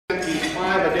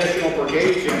were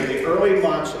engaged in the early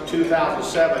months of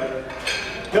 2007,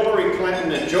 Hillary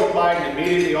Clinton and Joe Biden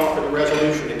immediately offered the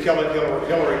resolution to kill it.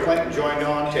 Hillary Clinton joined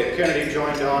on, Ted Kennedy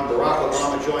joined on, Barack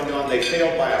Obama joined on. They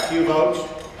failed by a few votes.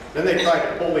 Then they tried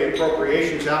to pull the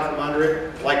appropriations out from under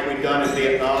it, like we'd done in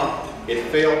Vietnam. It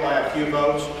failed by a few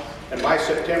votes. And by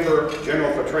September,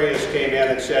 General Petraeus came in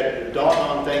and said, the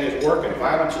doggone thing is working.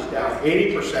 Violence is down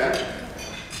 80%.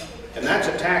 And that's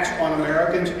a tax on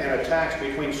Americans and a tax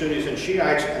between Sunnis and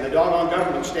Shiites, and the doggone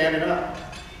government standing up.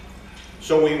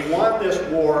 So we won this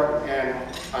war in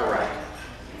Iraq.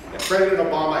 And President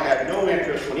Obama had no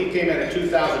interest. When he came in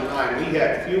 2009, we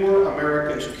had fewer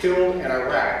Americans killed in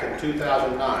Iraq in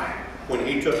 2009 when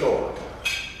he took over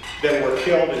than were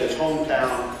killed in his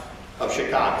hometown of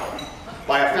Chicago,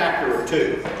 by a factor of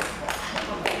 2.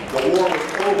 The war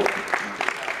was over.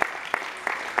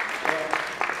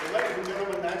 So, ladies and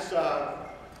gentlemen,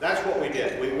 that's what we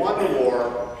did. We won the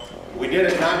war. We did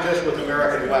it not just with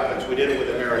American weapons, we did it with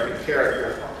American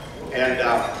character. And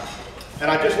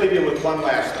I'll just leave you with one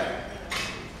last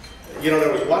thing. You know,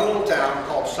 there was one little town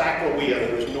called Sacagawea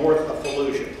that was north of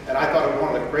Fallujah, and I thought it was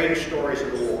one of the greatest stories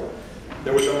of the war.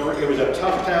 It was a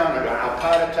tough town, an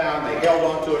Al-Qaeda town. They held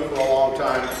on to it for a long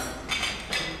time.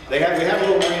 We had a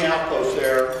little Marine outpost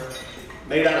there,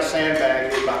 made out of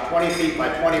sandbags. It was about 20 feet by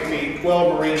 20 feet,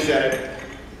 12 Marines in it.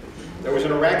 There was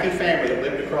an Iraqi family that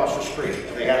lived across the street,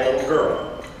 and they had a little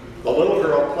girl. The little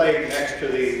girl played next to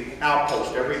the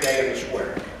outpost every day in the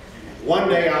square. One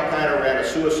day, Al-Qaeda ran a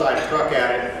suicide truck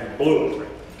at it and blew it.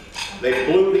 They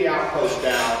blew the outpost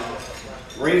down.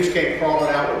 Marines came crawling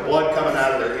out with blood coming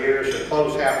out of their ears, their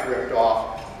clothes half ripped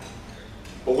off.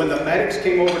 But when the medics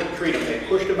came over to treat them, they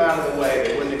pushed them out of the way.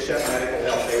 They wouldn't accept medical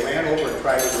help. They ran over and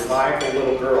tried to revive the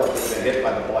little girl who had been hit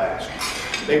by the blast.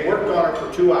 They worked on her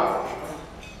for 2 hours.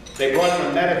 They brought in a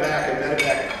medevac and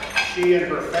medevaced she and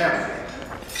her family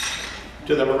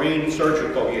to the Marine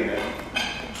surgical unit,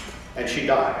 and she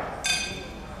died.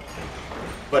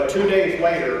 But 2 days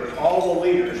later, all the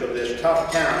leaders of this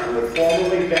tough town who had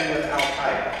formerly been with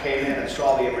Al-Qaeda came in and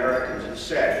saw the Americans and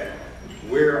said,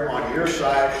 we're on your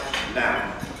side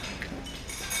now.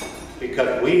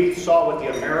 Because we saw what the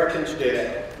Americans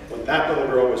did when that little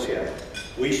girl was hit.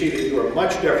 We see that you are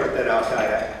much different than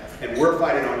Al-Qaeda, and we're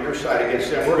fighting on your side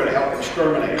against them. We're going to help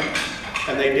exterminate them.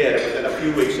 And they did. Within a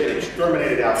few weeks, they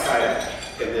exterminated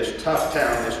Al-Qaeda in this tough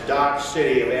town, this Dodge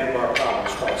city of Anbar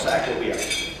province called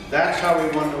Sacagawea. That's how we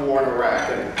won the war in Iraq.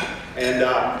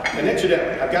 And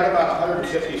incidentally, I've got about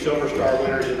 150 Silver Star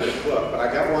winners in this book, but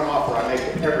I got one offer I make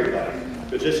to everybody,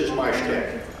 because this is my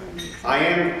shtick. I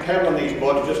am peddling these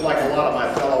books just like a lot of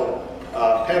my fellow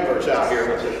peddlers out here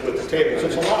with the tables.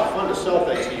 It's a lot of fun to sell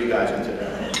things to you guys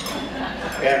incidentally.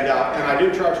 And I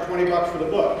do charge $20 for the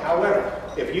book. However,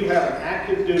 if you have an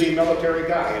active duty military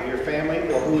guy in your family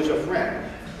or who is a friend,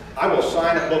 I will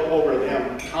sign a book over to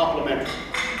them complimentary.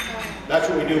 That's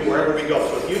what we do wherever we go.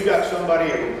 So if you've got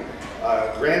somebody,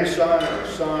 a grandson or a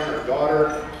son or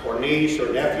daughter or niece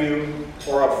or nephew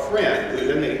or a friend who's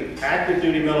in the active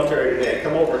duty military today,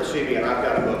 come over and see me and I've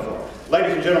got a book for them.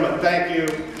 Ladies and gentlemen, thank you.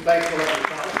 Thanks for letting me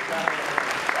talk.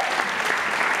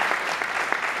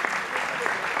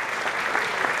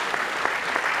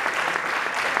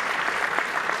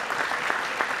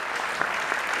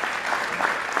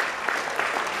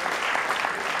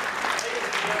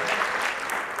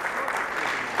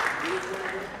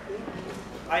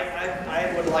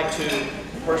 I would like to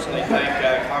personally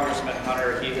thank Congressman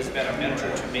Hunter. He has been a mentor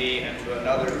to me and to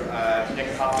another, Nick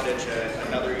Popovich,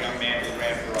 another young man who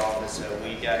ran for office.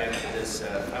 We got into this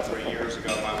a number of years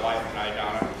ago, my wife and I,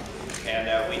 Donna,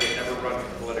 and we had never run for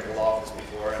political office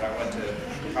before. And I went to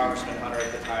Congressman Hunter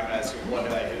at the time and I said, what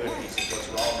do I do? And he said, what's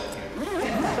wrong with you?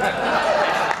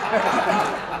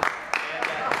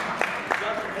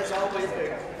 Duncan has always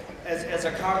been, as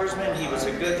a congressman, he was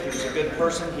a good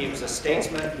person. He was a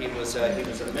statesman. He was a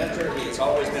mentor. He has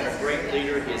always been a great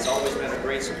leader. He has always been a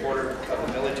great supporter of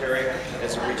the military.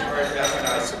 As a retired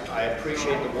veteran, I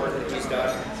appreciate the work that he's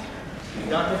done.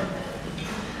 Duncan,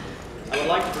 I would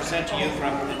like to present to you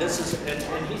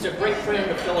and he's a great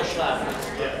friend of Phyllis Schlafly.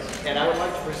 Yes. And I would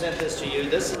like to present this to you.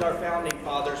 This is our founding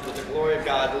fathers with the glory of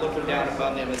God looking down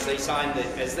upon them as they signed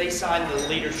the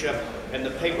leadership and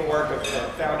the paperwork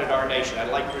that founded our nation.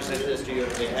 I'd like to present this to you on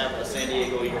behalf of the San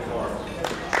Diego Eagle Forum.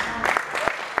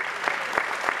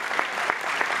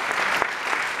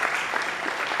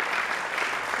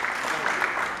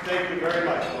 Thank you very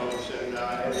much, folks. And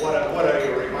what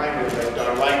a reminder that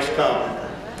our rights come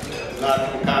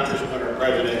not from congressmen or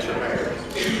presidents or mayors.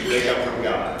 They come from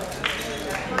God.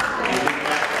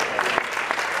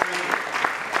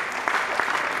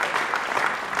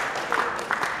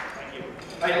 Thank you.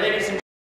 All right, ladies and